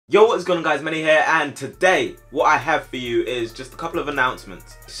Yo, what's going on guys, Manny here, and today what I have for you is just a couple of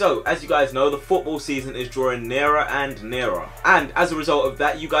announcements. So, as you guys know, the football season is drawing nearer and nearer. And as a result of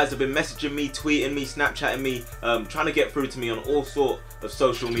that, you guys have been messaging me, tweeting me, Snapchatting me, trying to get through to me on all sorts of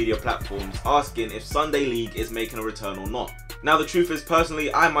social media platforms, asking if Sunday League is making a return or not. Now the truth is,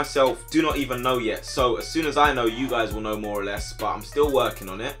 personally, I myself do not even know yet, so as soon as I know, you guys will know more or less, but I'm still working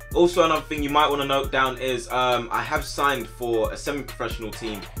on it. Also, another thing you might want to note down is I have signed for a semi-professional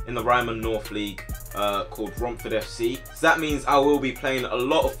team in the Ryman North League called Romford FC. So that means I will be playing a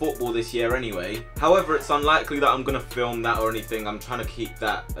lot of football this year anyway. However, it's unlikely that I'm going to film that or anything. I'm trying to keep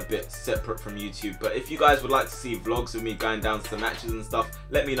that a bit separate from YouTube, but if you guys would like to see vlogs of me going down to the matches and stuff,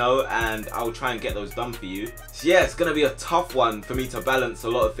 let me know and I'll try and get those done for you. So yeah, it's going to be a tough one for me to balance a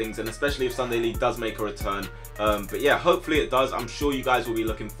lot of things, and especially if Sunday League does make a return. But yeah, hopefully it does. I'm sure you guys will be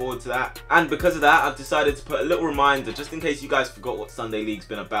looking forward to that. And because of that, I've decided to put a little reminder just in case you guys forgot what Sunday League's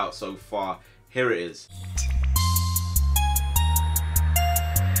been about so far. Here it is.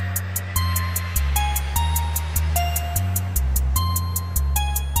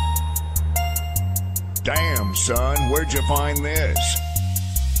 Damn, son, where'd you find this?